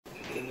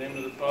name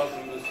of the Father,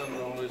 and the Son, and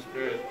the Holy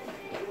Spirit.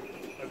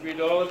 I greet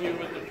all of you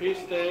with the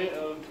feast day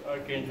of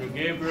Archangel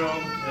Gabriel,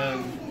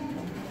 and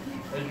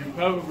as you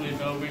probably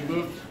know, we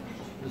moved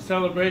the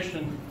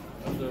celebration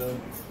of the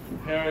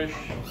parish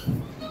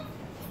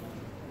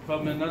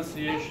from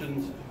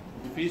Annunciation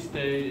feast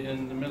day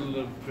in the middle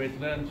of Great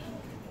Lent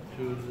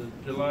to the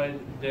July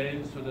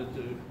day, so that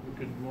we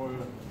could more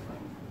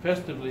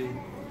festively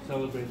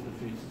celebrate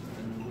the feast,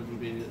 and it wouldn't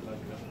be like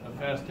a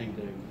fasting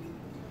day.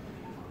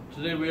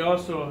 Today we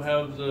also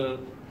have the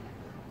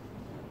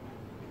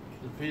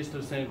feast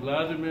of St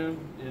Vladimir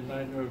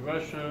in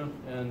Russia,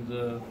 and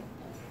the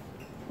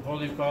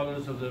Holy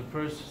Fathers of the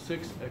first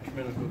 6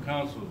 ecumenical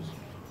councils.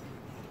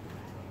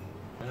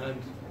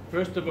 And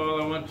first of all,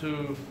 I want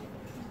to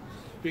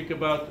speak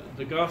about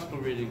the gospel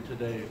reading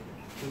today.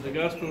 So the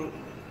gospel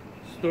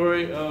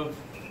story of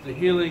the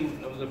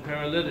healing of the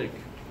paralytic.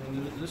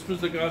 And this was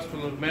the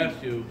Gospel of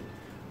Matthew,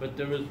 but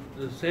there was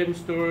the same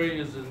story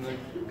is in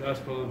the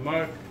Gospel of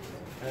Mark,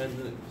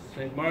 and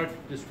St. Mark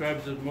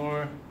describes it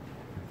more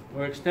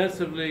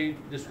extensively,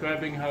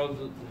 describing how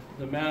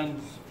the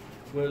man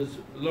was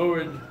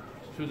lowered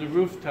to the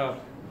rooftop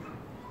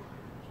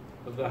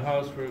of the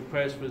house where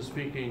Christ was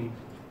speaking,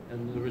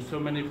 and there were so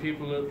many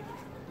people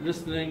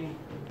listening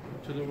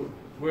to the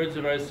words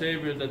of our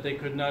Savior that they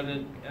could not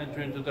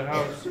enter into the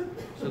house,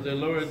 so they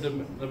lowered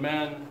the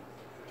man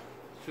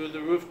through the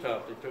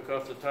rooftop. They took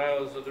off the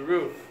tiles of the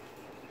roof.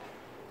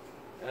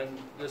 And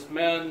this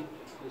man,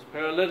 this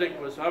paralytic,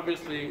 was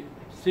obviously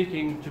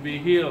seeking to be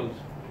healed.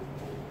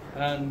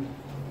 And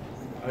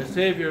our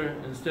Savior,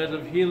 instead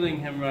of healing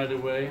him right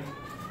away,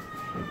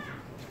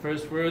 his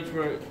first words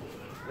were,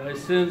 "Thy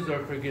sins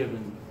are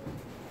forgiven."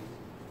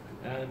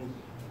 And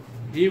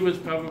he was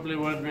probably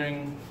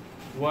wondering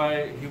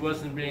why he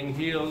wasn't being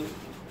healed,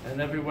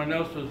 and everyone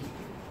else was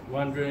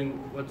wondering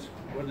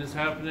what is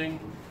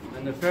happening.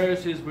 And the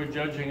Pharisees were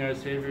judging our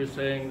Savior,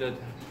 saying that,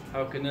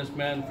 how can this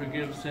man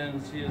forgive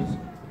sins?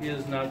 He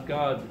is not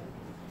God.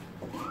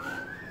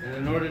 And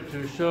in order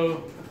to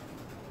show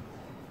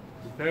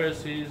the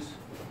Pharisees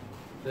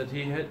that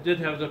he did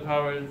have the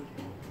power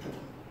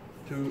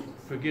to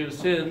forgive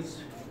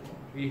sins,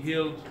 he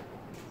healed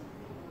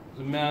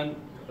the man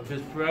of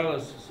his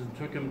paralysis and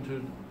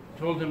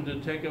told him to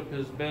take up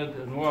his bed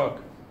and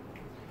walk.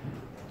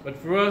 But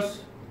for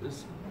us,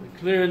 it's a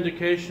clear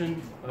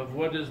indication of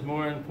what is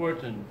more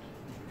important.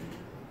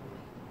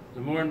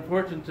 The more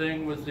important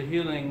thing was the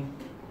healing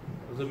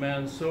of the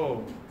man's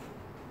soul.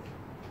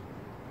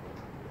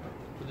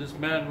 But this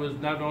man was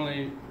not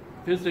only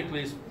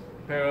physically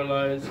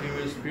paralyzed,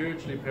 he was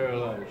spiritually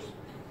paralyzed,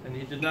 and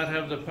he did not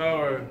have the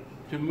power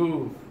to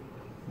move.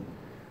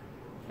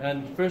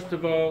 And first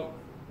of all,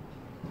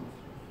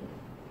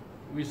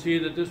 we see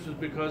that this was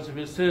because of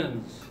his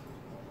sins.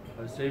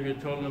 Our Savior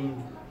told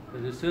him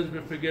that his sins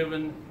were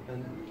forgiven,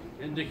 and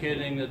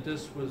indicating that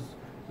this was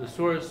the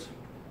source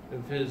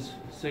of his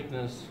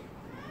sickness,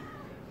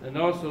 and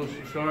also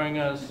showing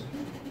us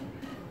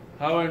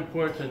how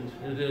important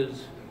it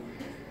is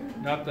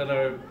not that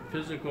our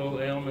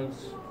physical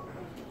ailments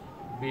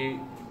be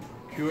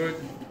cured,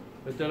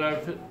 but that our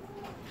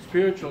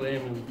spiritual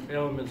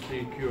ailments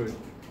be cured.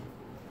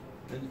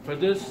 And for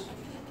this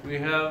we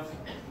have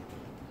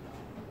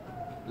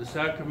the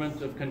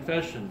sacrament of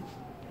confession.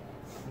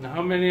 And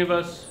how many of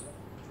us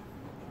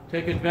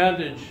take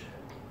advantage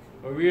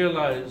or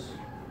realize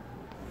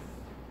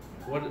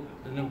what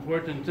an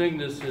important thing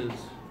this is,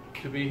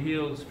 to be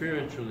healed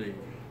spiritually?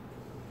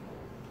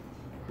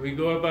 We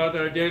go about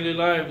our daily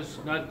lives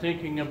not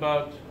thinking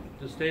about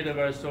the state of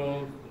our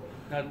soul,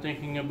 not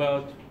thinking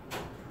about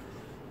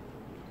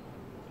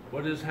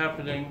what is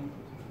happening,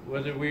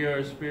 whether we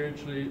are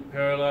spiritually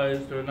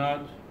paralyzed or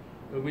not,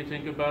 but we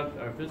think about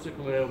our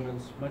physical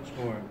ailments much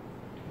more.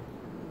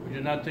 We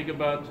do not think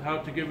about how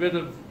to get rid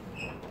of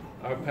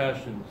our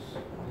passions.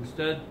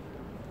 Instead,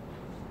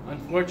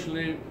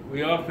 unfortunately,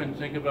 we often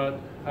think about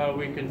how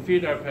we can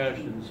feed our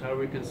passions, how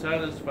we can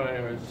satisfy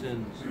our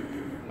sins,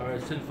 our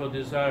sinful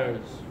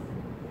desires.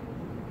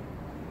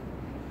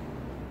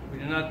 We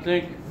do not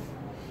think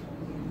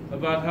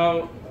about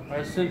how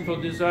our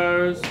sinful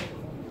desires,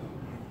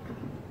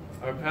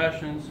 our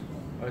passions,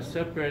 are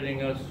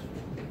separating us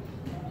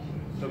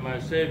from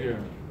our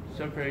Savior,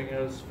 separating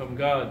us from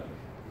God.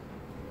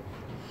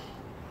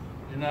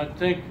 We do not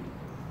think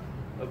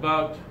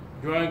about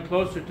drawing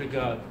closer to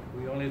God.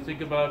 We only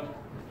think about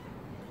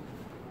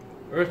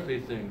earthly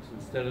things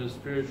instead of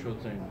spiritual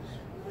things.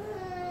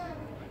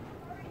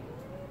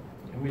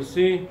 And we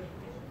see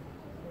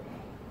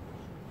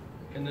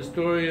in the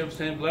story of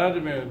St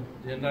Vladimir,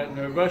 the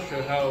enlightener of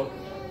Russia, how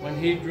when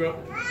he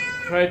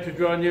tried to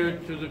draw near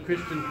to the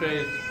Christian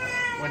faith,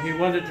 when he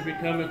wanted to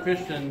become a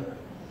Christian,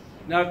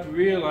 not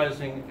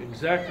realizing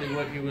exactly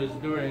what he was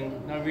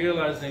doing, not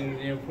realizing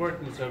the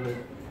importance of it,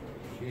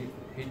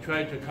 he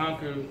tried to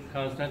conquer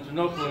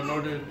Constantinople in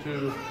order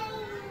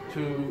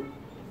to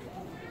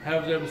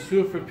have them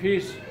sue for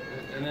peace,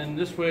 and in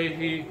this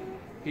way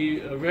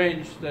he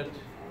arranged that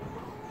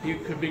he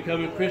could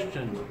become a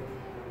Christian.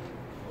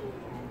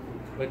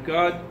 But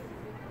God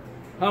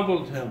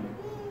humbled him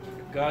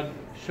God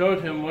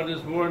showed him what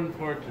is more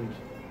important.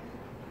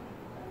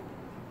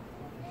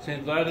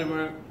 St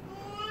Vladimir,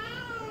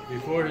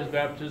 before his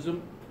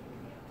baptism,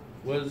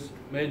 was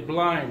made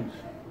blind,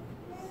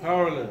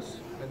 powerless,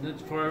 and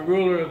it's, for a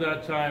ruler of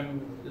that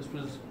time, this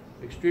was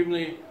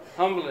extremely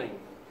humbling.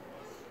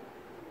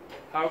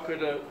 How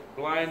could a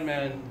blind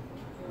man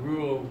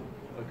rule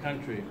a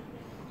country?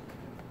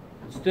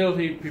 And still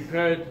he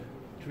prepared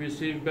to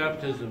receive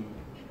baptism.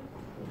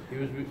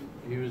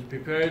 He was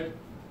prepared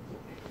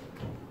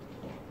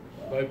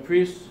by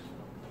priests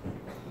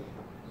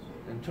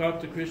and taught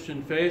the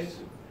Christian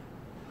faith,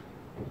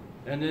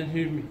 and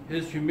in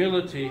his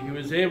humility he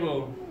was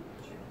able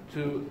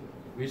to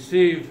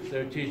receive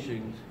their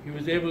teachings. He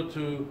was able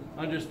to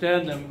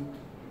understand them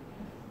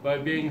by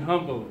being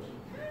humbled.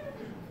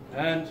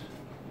 And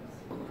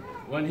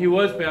when he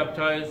was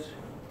baptized,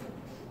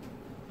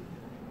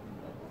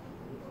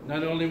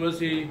 not only was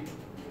he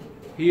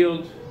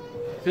healed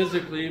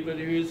physically, but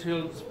he was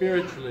healed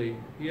spiritually.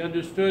 He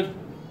understood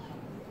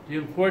the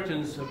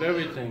importance of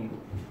everything.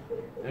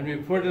 And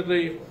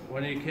reportedly,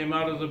 when he came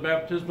out of the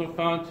baptismal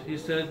font, he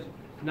said,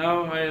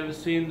 "Now I have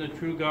seen the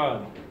true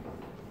God."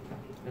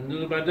 And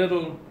little by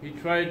little, he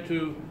tried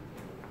to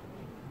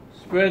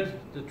spread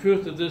the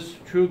truth of this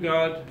true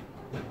God,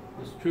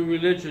 this true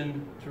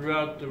religion,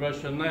 throughout the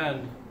Russian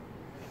land.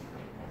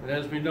 And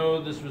as we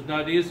know, this was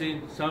not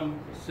easy. Some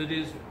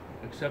cities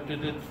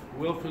accepted it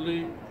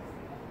willingly,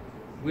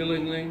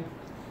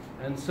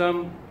 and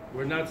some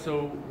were not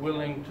so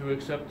willing to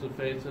accept the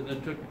faith, and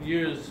it took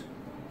years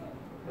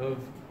of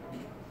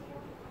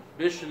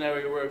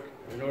missionary work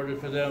in order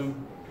for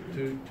them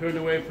to turn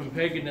away from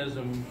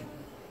paganism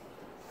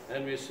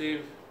and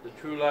receive the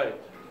true light.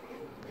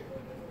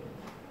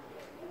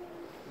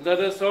 Let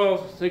us all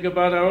think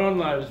about our own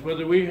lives,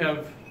 whether we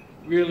have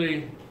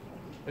really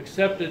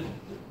accepted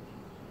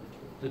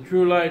the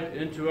true light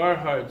into our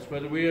hearts,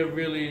 whether we have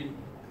really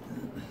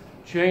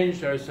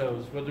changed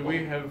ourselves, whether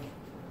we have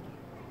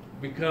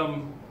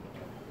become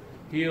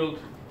healed,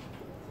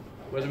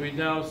 whether we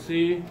now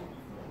see,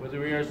 whether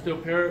we are still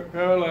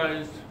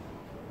paralyzed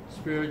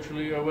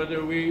spiritually, or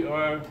whether we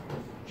are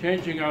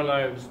changing our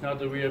lives now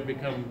that we have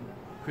become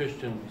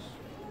Christians.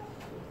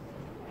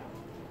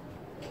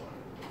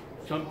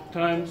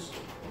 Sometimes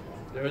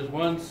there is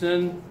one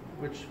sin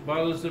which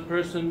bothers the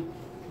person,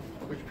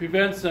 which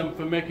prevents them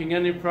from making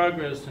any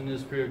progress in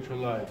his spiritual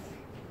life.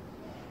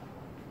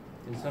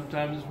 And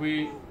sometimes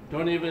we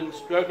don't even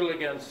struggle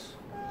against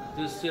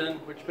this sin,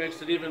 which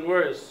makes it even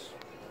worse.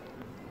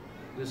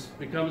 This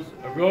becomes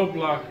a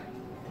roadblock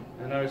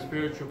in our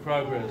spiritual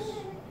progress.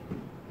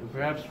 And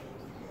perhaps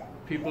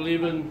people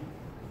even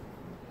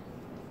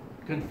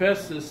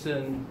confess this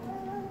sin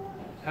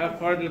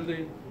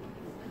half-heartedly,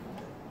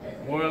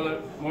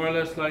 more or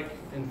less like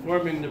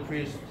informing the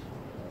priest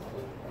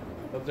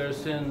of their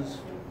sins,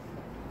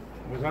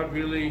 without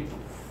really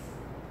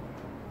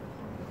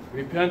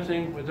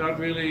repenting, without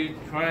really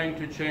trying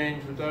to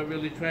change, without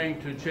really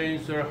trying to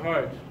change their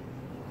heart.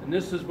 And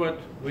this is what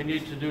we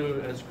need to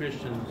do as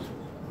Christians.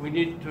 We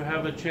need to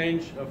have a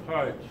change of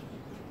heart.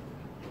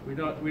 We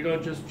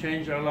don't just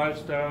change our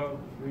lifestyle.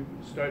 We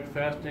start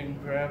fasting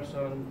perhaps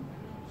on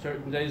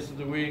certain days of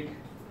the week.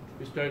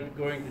 We start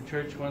going to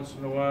church once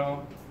in a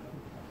while.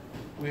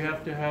 We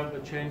have to have a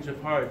change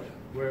of heart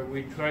where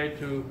we try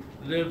to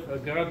live a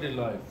godly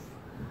life,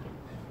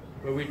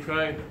 where we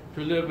try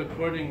to live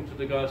according to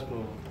the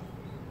gospel,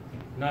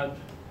 not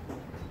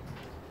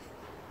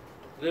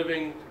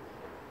living,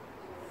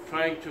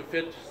 trying to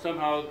fit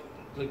somehow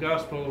the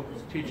gospel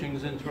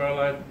teachings into our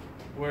life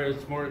where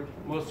it's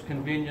most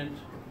convenient,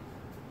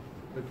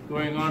 but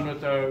going on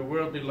with our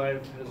worldly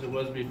life as it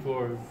was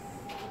before.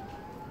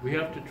 We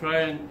have to try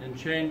and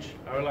change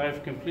our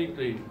life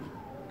completely,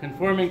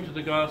 conforming to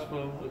the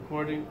gospel,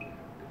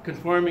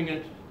 conforming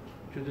it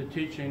to the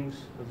teachings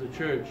of the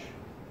church.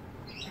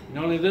 And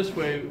only this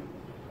way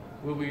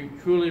will we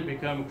truly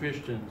become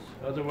Christians.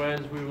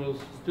 Otherwise, we will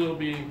still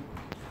be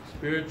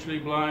spiritually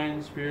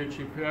blind,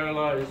 spiritually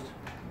paralyzed,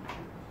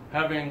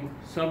 having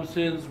some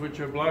sins which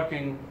are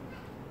blocking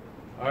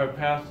our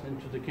path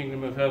into the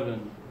kingdom of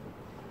heaven.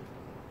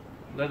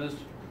 Let us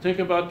think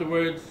about the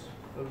words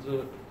of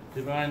the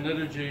Divine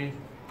Liturgy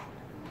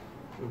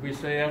that we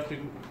say after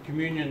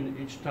communion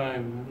each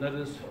time. Let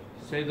us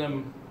say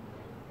them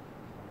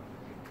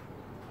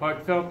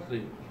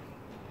heartfeltly.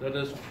 Let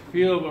us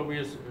feel what we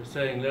are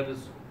saying. Let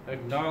us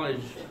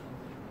acknowledge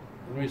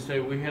when we say,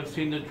 we have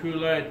seen the true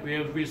light, we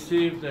have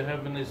received the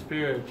heavenly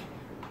Spirit,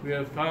 we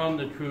have found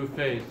the true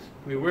faith.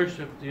 We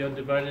worship the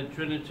undivided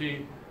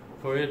Trinity,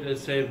 for it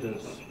has saved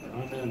us.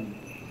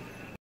 Amen.